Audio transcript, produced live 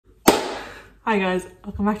Hi guys,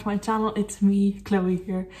 welcome back to my channel. It's me, Chloe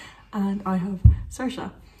here, and I have Saoirse.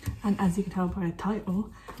 And as you can tell by the title,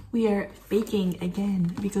 we are baking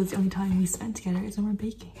again because the only time we spend together is when we're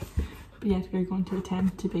baking. But yet we're going to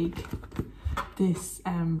attempt to bake this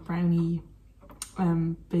brownie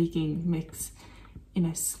baking mix in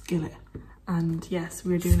a skillet. And yes,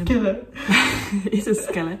 we're doing skillet. It's a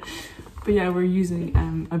skillet. But yeah, we're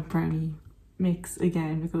using a brownie mix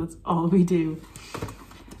again because that's all we do.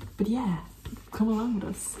 But yeah, come along with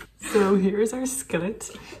us. So here's our skillet.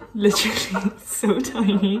 Literally so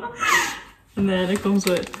tiny. And then it comes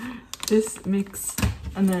with this mix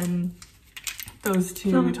and then those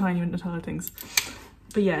two tiny Nutella things.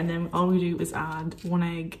 But yeah, and then all we do is add 1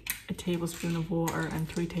 egg, a tablespoon of water and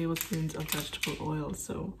 3 tablespoons of vegetable oil.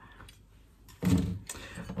 So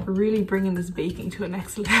we're really bringing this baking to a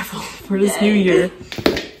next level for this new year.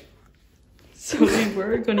 So we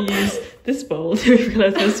were going to use this bowl. We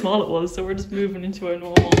realised how small it was, so we're just moving into our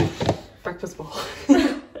normal breakfast bowl.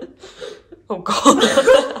 Oh god.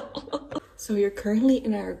 So you're currently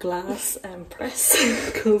in our glass press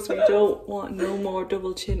because we don't want no more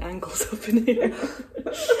double chin angles up in here.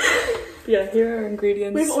 Yeah, here are our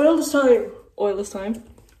ingredients. We have oil this time. Oil this time.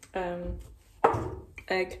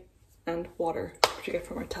 Egg and water, which you get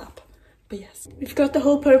from our tap. But yes. We forgot the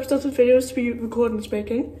whole purpose of the video is to be recording this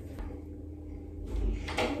baking.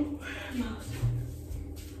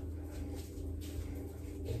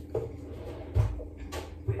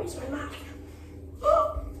 Where's my map?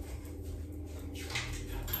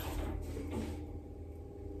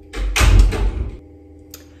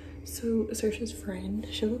 So Saoirse's friend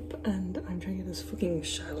showed up and I'm trying to get this fucking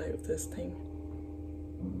shell out of this thing.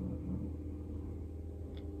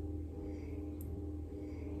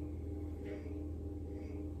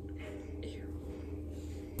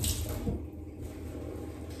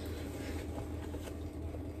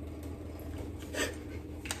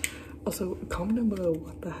 Also, comment down below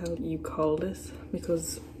what the hell you call this,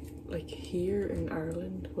 because like here in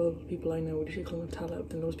Ireland, well, people I know would usually call it Nutella, but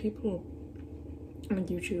then those people on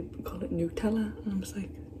YouTube call it Nutella, and I'm just like,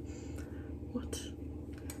 what?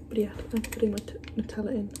 But yeah, I'm putting my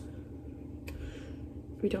Nutella in.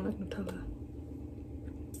 We don't like Nutella.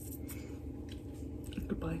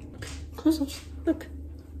 Goodbye. Close up. Look.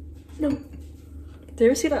 No. Did you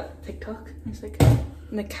ever see that TikTok? It's like,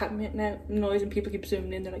 and the cat noise and people keep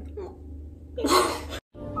zooming in, they're like, oh. I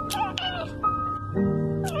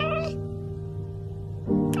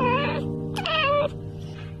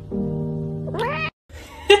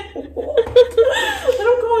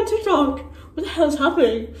don't go on TikTok. What the hell is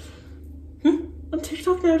happening? On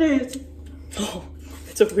TikTok nowadays. Oh,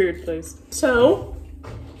 it's a weird place. So,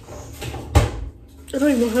 I don't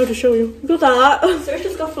even know how to show you. Look at that.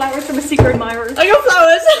 Saoirse's got flowers from a secret admirer. I got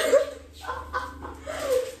flowers.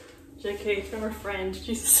 JK, from her friend,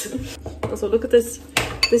 Jesus. Also, look at this.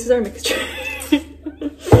 This is our mixture.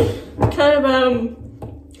 Kind of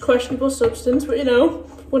questionable substance, but you know,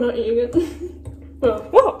 we're not eating it. Well,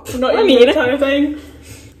 What? we're not eating it kind of thing.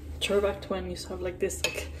 Throw back to when we used to have like this,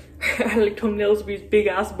 like, our like thumbnails with these big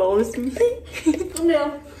ass bowls.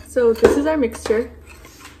 Thumbnail. So this is our mixture.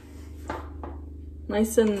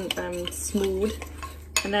 Nice and smooth.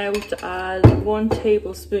 And now we have to add 1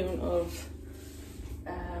 tablespoon of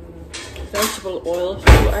vegetable oil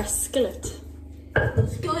to our skillet.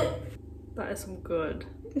 Skillet. That is some good.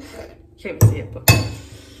 You can't even see it, but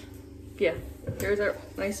yeah, here's our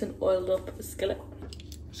nice and oiled up skillet.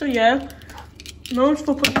 So yeah, moments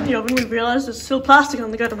before putting it in the oven, we realised there's still plastic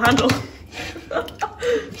on the goddamn handle.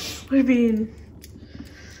 We've been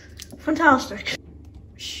fantastic.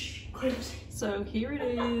 Shh. So here it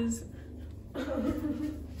is.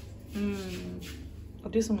 I'll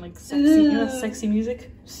do some like sexy, you know, sexy music.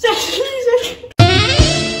 Sexy music!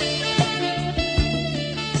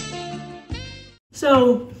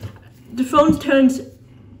 So, the phone turns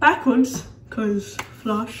backwards, because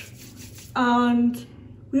flash, and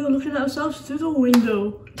we are looking at ourselves through the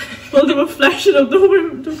window. Well, the reflection of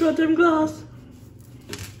the goddamn glass.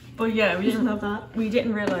 But yeah, we didn't have that. We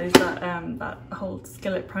didn't realise that that whole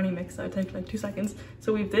skillet brownie mix that would take like 2 seconds.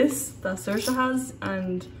 So we've this that Saoirse has,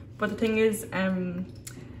 but the thing is,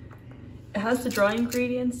 it has the dry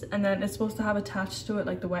ingredients and then it's supposed to have attached to it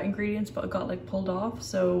like the wet ingredients, but it got like pulled off.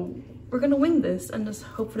 So we're gonna wing this and just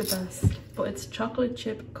hope for the best. But it's chocolate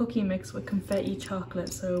chip cookie mix with confetti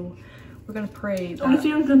chocolate, so we're gonna pray. The only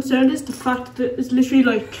thing I'm concerned is the fact that it's literally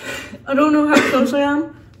like, I don't know how close I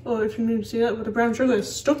am, or if you can see that, but the brown sugar is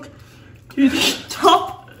stuck to the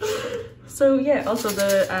top. So yeah, also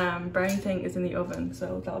the brownie thing is in the oven,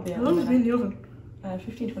 so that'll be. How long has it been in the oven?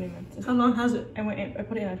 15-20 minutes. How long has it? I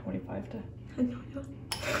put it in at 25 to.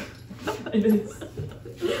 It is.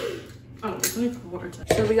 Oh, it's only for water time.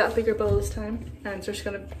 So we got a bigger bowl this time, and so we're just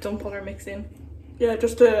gonna dump all our mix in. Yeah,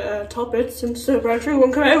 just to top it since the brown sugar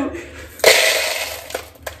won't come out.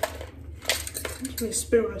 Give me a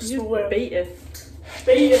spoon, I swear. Beat it.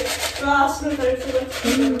 Beat it. Ah, smooth out for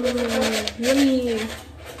it. Yummy.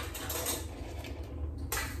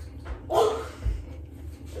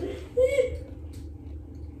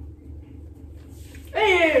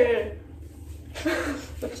 Hey!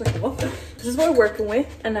 Looks like a waffle. This is what we're working with,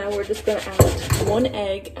 and now we're just gonna add 1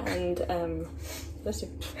 egg and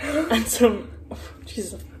and some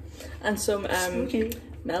Jesus and some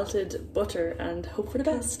melted butter and hope for the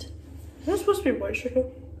best. That's supposed to be white sugar.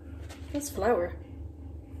 That's flour.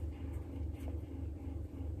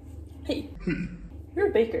 Hey, you're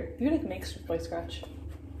a baker. You like make stuff by scratch.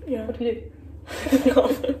 Yeah. What do you do?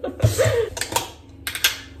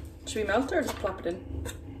 Should we melt it or just plop it in?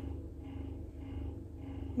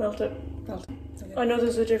 Melt it. Melt it. Okay. I know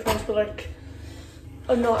there's a difference, but like,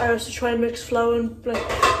 I'm not asked to try and mix flour and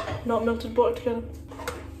like not melted butter together.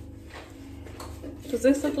 Does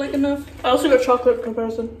this look like enough? I also got chocolate in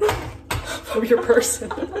comparison. Oh, your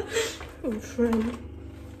person. Oh, friend.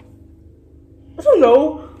 I don't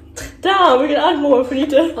know. Damn, we can add more if we need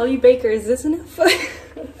to. All you bakers, is this enough?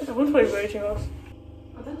 I wouldn't find anything else.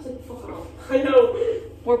 Oh, that was like fuck it all. I know.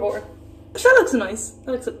 More butter. That looks nice.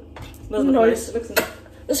 That looks doesn't look nice. It looks nice.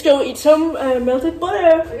 Let's go eat some melted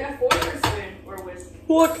butter. I got 4 or a spoon or a whisk.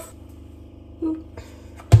 What?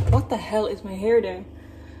 What the hell is my hair doing?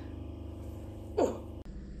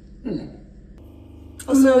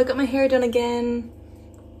 Also, I got my hair done again.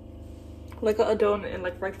 Well, I got it done in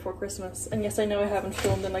like right before Christmas. And yes, I know I haven't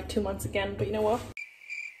filmed in like 2 months again, but you know what?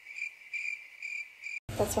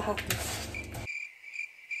 That's what happens.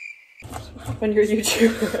 When you're a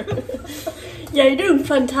YouTuber. Yeah, you're doing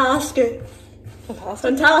fantastic.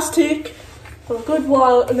 Fantastic. For a good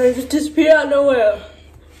while, and then you just disappear out of nowhere.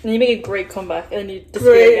 And you make a great comeback, and then you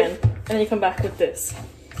disappear again. And then you come back with this.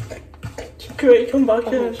 Great comeback,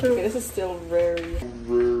 yeah, Okay, sure. this is still very...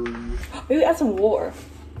 Maybe add some water.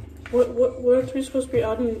 What are we supposed to be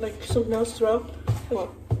adding, like, something else as well? What?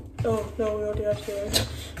 Oh, no, we already added it.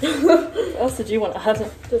 What else did you want to add?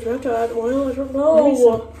 Did we have to add oil? I don't know. Maybe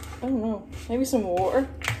some, I don't know. Maybe some water?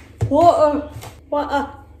 Water!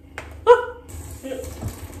 Water! Yeah.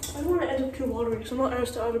 I don't want to end up too watery because I'm not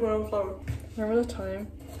asked to add my own flour. Remember the time?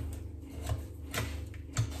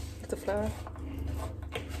 With the flour?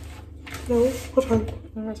 No, what time?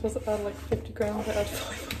 Remember I was supposed to add like 50 grams, I add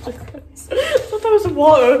 500 grams. I thought that was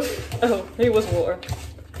water. Oh, maybe it was water.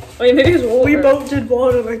 Oh yeah, maybe it was water. We both did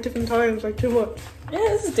water like different times, like too much. Yeah,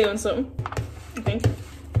 this is doing something, I think.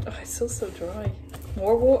 Oh, it's still so dry.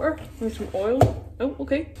 More water? Maybe some oil? Oh,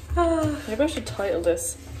 okay. Maybe I should title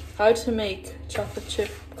this How to Make Chocolate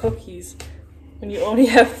Chip Cookies When You Only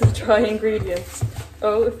Have the Dry Ingredients.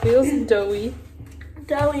 Oh, it feels doughy.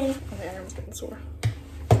 Doughy. Oh, my arm's getting sore.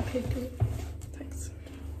 Okay, good. Thanks.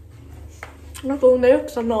 I'm not going there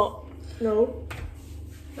because I'm not. No.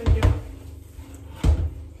 Thank you.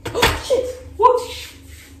 Oh shit! What?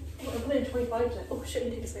 Oh, I'm putting 25 today. Oh shit,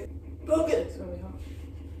 you take a second. Broke it. It's gonna be hot.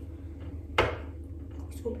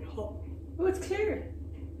 It's gonna be hot. Oh, it's clear.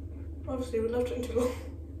 Obviously, we left it too long.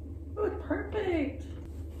 Oh, it's perfect.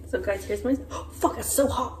 So guys, here's my... Oh, fuck, it's so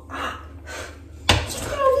hot. Ah. Just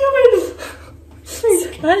get out of the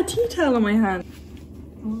oven! I had a tea towel on my hand.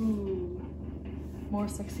 Ooh. More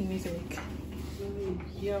sexy music. Ooh,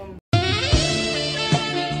 yum.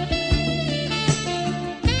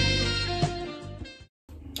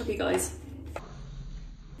 Okay guys.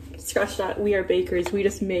 Scratch that, we are bakers. We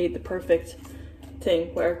just made the perfect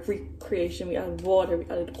thing where recreation. We added water, we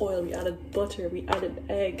added oil, we added butter, we added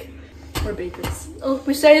egg. We're bakers. Oh,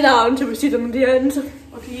 we say that until we see them in the end.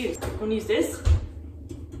 What do you use? You wanna use this?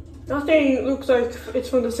 That thing looks like it's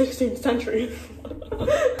from the 16th century.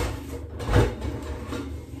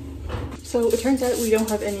 So it turns out we don't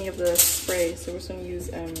have any of the spray, so we're just gonna use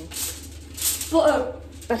Butter.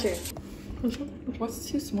 butter. What's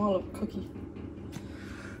too small of a cookie?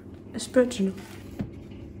 A spread, You're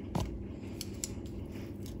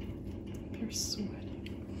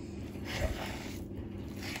sweaty.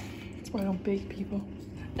 That's why I don't bake, people.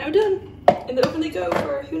 Now done. In the oven they go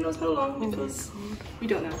for who knows how long, because we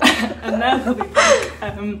don't know. And now they'll be back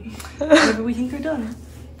whenever we think we're done.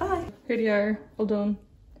 Bye. Here they are, all done.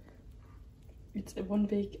 It's a one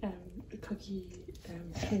big cookie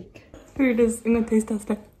cake. Here it is. I'm gonna taste test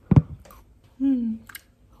it.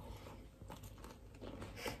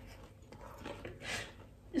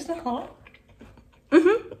 Is that hot?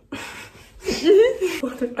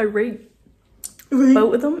 I rate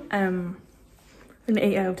both of them an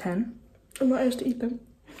 8 out of 10. I'm not asked to eat them.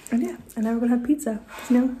 And yeah, and now we're gonna have pizza.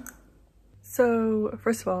 You know? So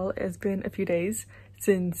first of all, it's been a few days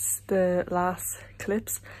since the last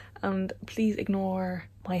clips, and please ignore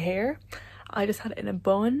my hair. I just had it in a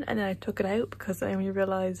bun and then I took it out because I only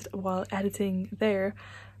realised while editing there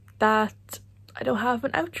that I don't have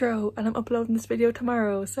an outro and I'm uploading this video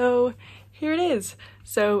tomorrow, so here it is.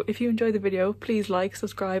 So if you enjoyed the video, please like,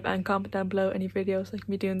 subscribe and comment down below any videos like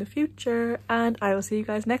me do in the future, and I will see you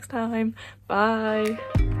guys next time. Bye.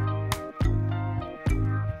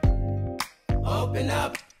 Open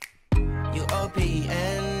up, you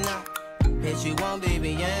OPN, bitch, you won't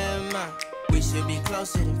BBM. We should be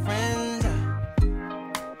closer than friends.